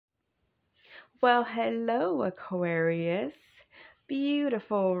Well, hello, Aquarius.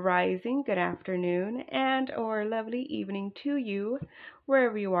 Beautiful rising, good afternoon, and or lovely evening to you,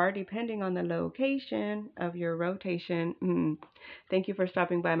 wherever you are, depending on the location of your rotation. Thank you for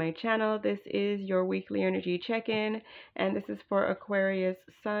stopping by my channel. This is your weekly energy check-in, and this is for Aquarius,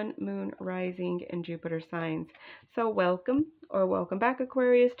 Sun, Moon, Rising, and Jupiter signs. So welcome, or welcome back,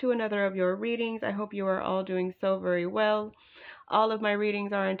 Aquarius, to another of your readings. I hope you are all doing so very well. All of my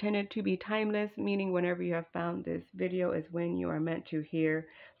readings are intended to be timeless, meaning whenever you have found this video is when you are meant to hear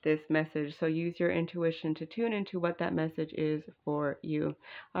this message. So use your intuition to tune into what that message is for you.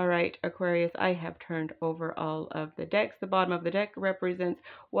 All right, Aquarius, I have turned over all of the decks. The bottom of the deck represents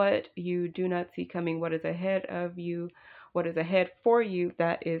what you do not see coming, what is ahead of you, what is ahead for you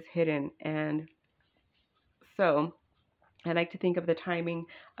that is hidden. And so I like to think of the timing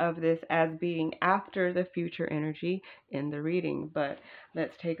of this as being after the future energy in the reading. But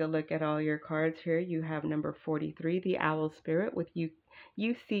let's take a look at all your cards here. You have number 43, the Owl Spirit, with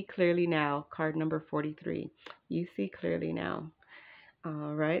you see clearly now. Card number 43, you see clearly now.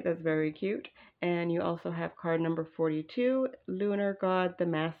 All right, that's very cute. And you also have card number 42, Lunar God, the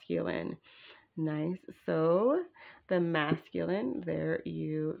Masculine. Nice. So the masculine, there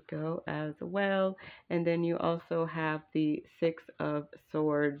you go as well. And then you also have the Six of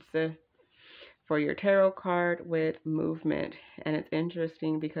Swords for your tarot card with movement. And it's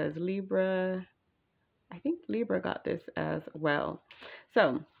interesting because Libra, I think Libra got this as well.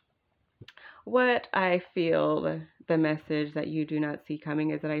 So what I feel, the message that you do not see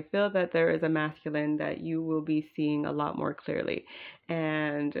coming, is that I feel that there is a masculine that you will be seeing a lot more clearly.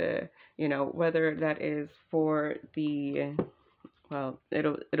 And, you know, whether that is for the, well,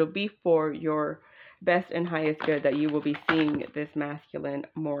 it'll be for your best and highest good that you will be seeing this masculine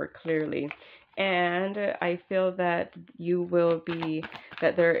more clearly. And I feel that you will be,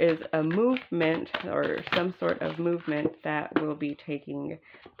 that there is a movement or some sort of movement that will be taking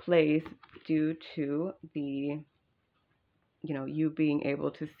place due to the, you know, you being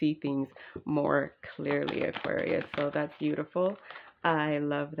able to see things more clearly, Aquarius. So that's beautiful. I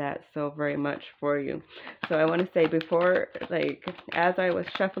love that so very much for you. So I want to say before, like, as I was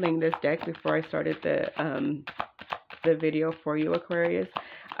shuffling this deck before I started the video for you, Aquarius,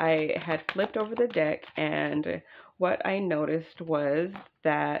 I had flipped over the deck, and what I noticed was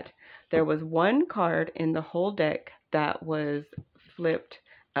that there was one card in the whole deck that was flipped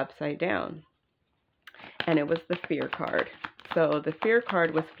upside down, and it was the Fear card. So the Fear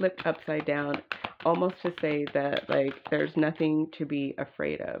card was flipped upside down, almost to say that, like, there's nothing to be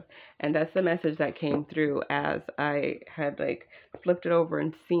afraid of. And that's the message that came through as I had, like, flipped it over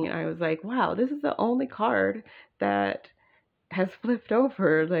and seen. I was like, wow, this is the only card that has flipped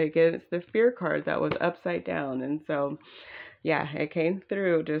over. Like, it's the Fear card that was upside down. And so, yeah, it came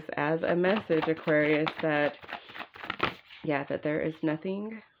through just as a message, Aquarius, that, yeah, that there is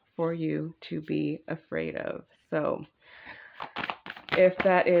nothing for you to be afraid of. So if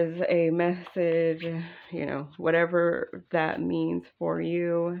that is a message, you know, whatever that means for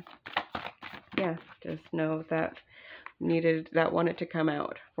you, yeah, just know that wanted to come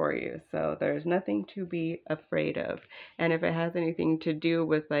out for you. So there's nothing to be afraid of. And if it has anything to do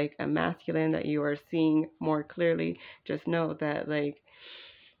with, like, a masculine that you are seeing more clearly, just know that, like,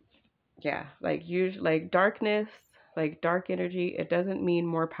 yeah, like, like darkness, like dark energy, it doesn't mean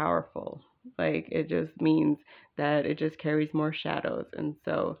more powerful. Like, it just means that it just carries more shadows. And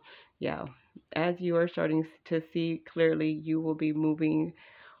so, yeah, as you are starting to see clearly, you will be moving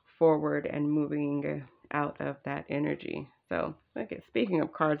forward and moving out of that energy. So, okay, speaking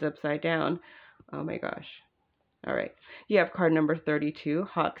of cards upside down, oh my gosh. All right, you have card number 32,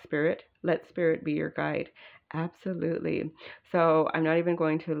 Hawk Spirit. Let Spirit be your guide. Absolutely. So I'm not even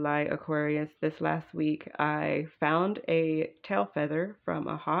going to lie, Aquarius. This last week, I found a tail feather from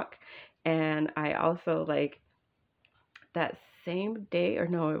a hawk, and I also, like, that same day, or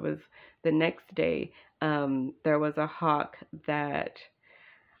no, it was the next day, there was a hawk that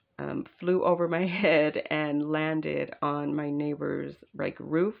flew over my head and landed on my neighbor's, like,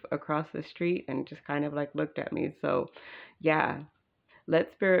 roof across the street and just kind of, like, looked at me. So yeah,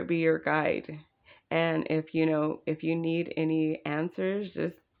 let Spirit be your guide. And if you need any answers,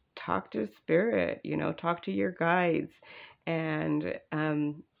 just talk to Spirit, you know, talk to your guides. And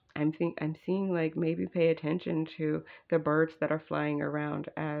I'm seeing, like, maybe pay attention to the birds that are flying around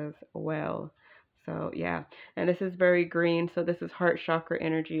as well. So yeah, and this is very green, so this is heart chakra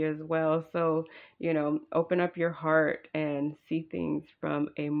energy as well. So, you know, open up your heart and see things from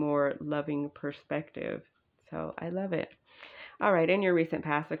a more loving perspective. So I love it. All right, in your recent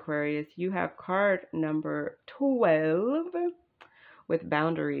past, Aquarius, you have card number 12 with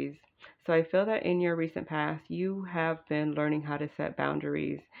boundaries. So I feel that in your recent past, you have been learning how to set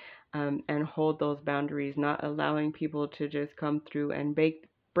boundaries, and hold those boundaries, not allowing people to just come through and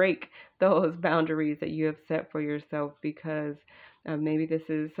break those boundaries that you have set for yourself, because maybe this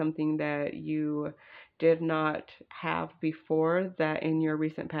is something that you did not have before, that in your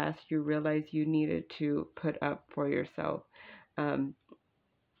recent past you realized you needed to put up for yourself. Um,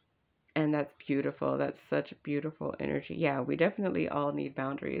 and that's beautiful. That's such beautiful energy. Yeah, we definitely all need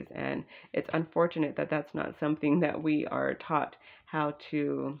boundaries. And it's unfortunate that that's not something that we are taught how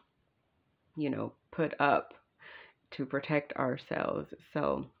to, put up to protect ourselves.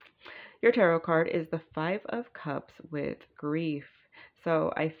 So, your tarot card is the Five of Cups with grief.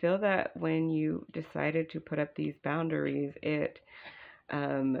 So, I feel that when you decided to put up these boundaries,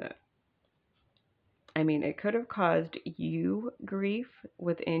 um, it could have caused you grief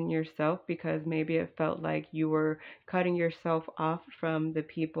within yourself, because maybe it felt like you were cutting yourself off from the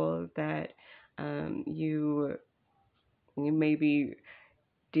people that you maybe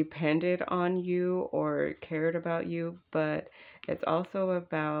depended on you or cared about you. But it's also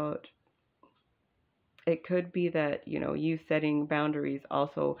about, it could be that, you setting boundaries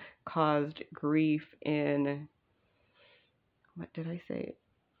also caused grief in, what did I say?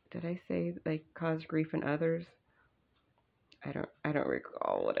 Did I say like caused grief in others? I don't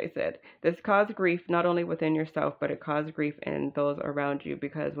recall what I said. This caused grief not only within yourself, but it caused grief in those around you,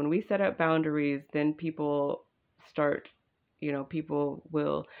 because when we set up boundaries, then people start, people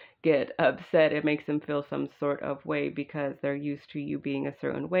will get upset. It makes them feel some sort of way because they're used to you being a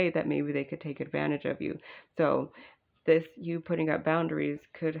certain way that maybe they could take advantage of you. So this, you putting up boundaries,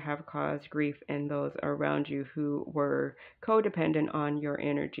 could have caused grief in those around you who were codependent on your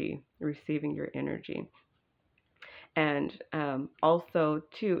energy, receiving your energy. And also,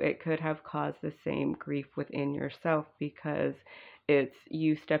 too, it could have caused the same grief within yourself, because it's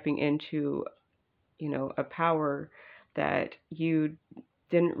you stepping into, a power that you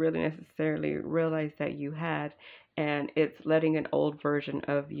didn't really necessarily realize that you had. And it's letting an old version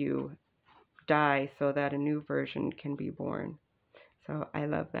of you die so that a new version can be born. So I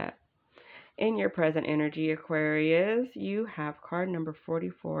love that. In your present energy, Aquarius, you have card number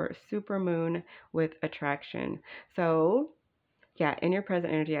 44, Supermoon with Attraction. So yeah, in your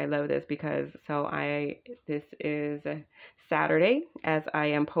present energy, I love this because this is Saturday as I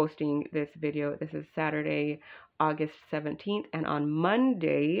am posting this video. This is Saturday, August 17th, and on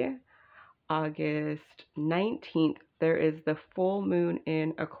Monday, August 19th, there is the full moon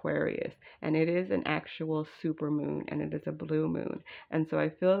in Aquarius, and it is an actual super moon, and it is a blue moon. And so I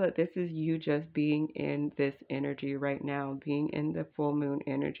feel that this is you just being in this energy right now, being in the full moon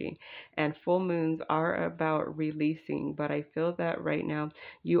energy. And full moons are about releasing, but I feel that right now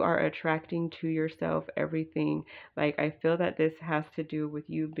you are attracting to yourself everything. Like, I feel that this has to do with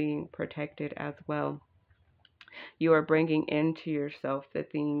you being protected as well. You are bringing into yourself the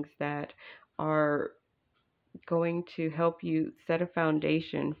things that are going to help you set a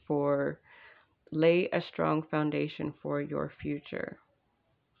foundation lay a strong foundation for your future.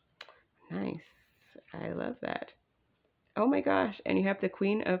 Nice. I love that. Oh my gosh. And you have the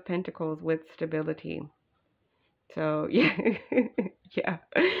Queen of Pentacles with stability. So, yeah. Yeah.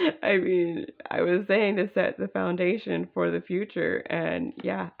 I was saying to set the foundation for the future. And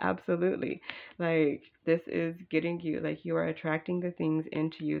yeah, absolutely. Like, this is getting you, like, you are attracting the things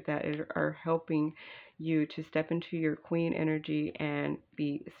into you that are helping you to step into your Queen energy and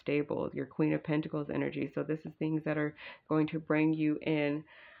be stable, your Queen of Pentacles energy. So this is things that are going to bring you in,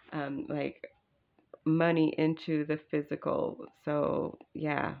 like, money into the physical. So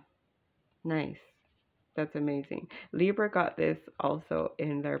yeah, nice. That's amazing. Libra got this also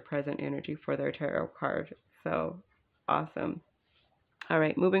in their present energy for their tarot card. So awesome. All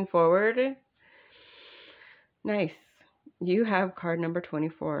right, moving forward. Nice. You have card number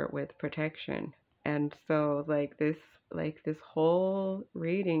 24 with protection. And so this whole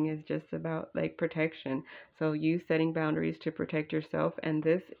reading is just about like protection. So you setting boundaries to protect yourself, and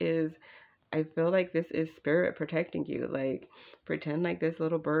I feel like this is spirit protecting you. Like, pretend like this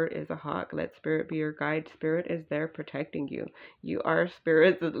little bird is a hawk. Let spirit be your guide. Spirit is there protecting you. You are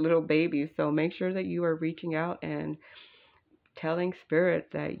spirit's little baby. So make sure that you are reaching out and telling spirit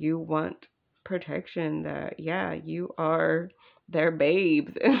that you want protection, that, yeah, you are their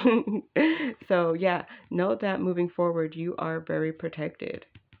babes. So, yeah, know that moving forward, you are very protected.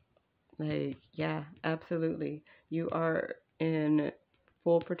 Like, yeah, absolutely. You are in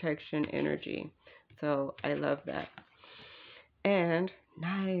full protection energy. So I love that. And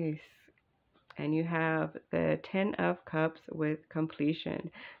nice. And you have the 10 of Cups with completion.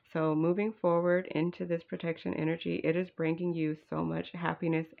 So moving forward into this protection energy, it is bringing you so much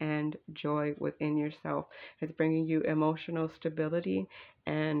happiness and joy within yourself. It's bringing you emotional stability,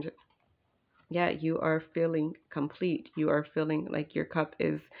 and yeah, you are feeling complete. You are feeling like your cup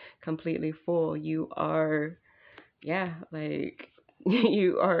is completely full. You are, yeah, like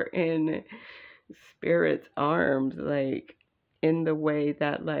you are in spirit's arms, like in the way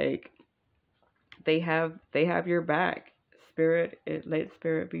that like they have your back. Let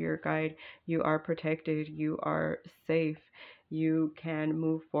spirit be your guide. You are protected. You are safe. You can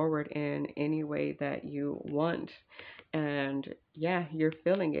move forward in any way that you want. And yeah, you're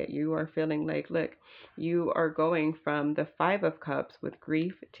feeling it. You are feeling like, look, you are going from the 5 of Cups with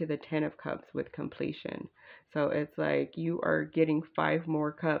grief to the 10 of Cups with completion. So it's like you are getting 5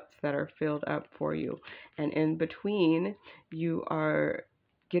 more cups that are filled up for you. And in between, you are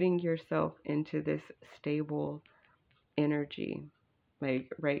getting yourself into this stable energy,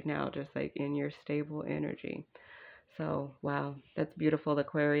 like right now, just like in your stable energy. So, wow, that's beautiful,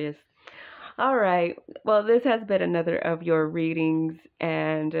 Aquarius. All right. Well, this has been another of your readings.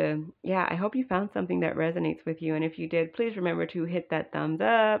 And yeah, I hope you found something that resonates with you. And if you did, please remember to hit that thumbs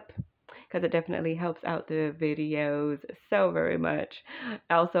up, because it definitely helps out the videos so very much.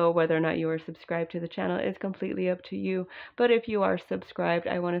 Also, whether or not you are subscribed to the channel is completely up to you. But if you are subscribed,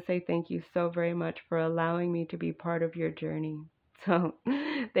 I want to say thank you so very much for allowing me to be part of your journey. So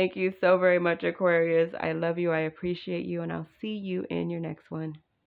thank you so very much, Aquarius. I love you. I appreciate you. And I'll see you in your next one.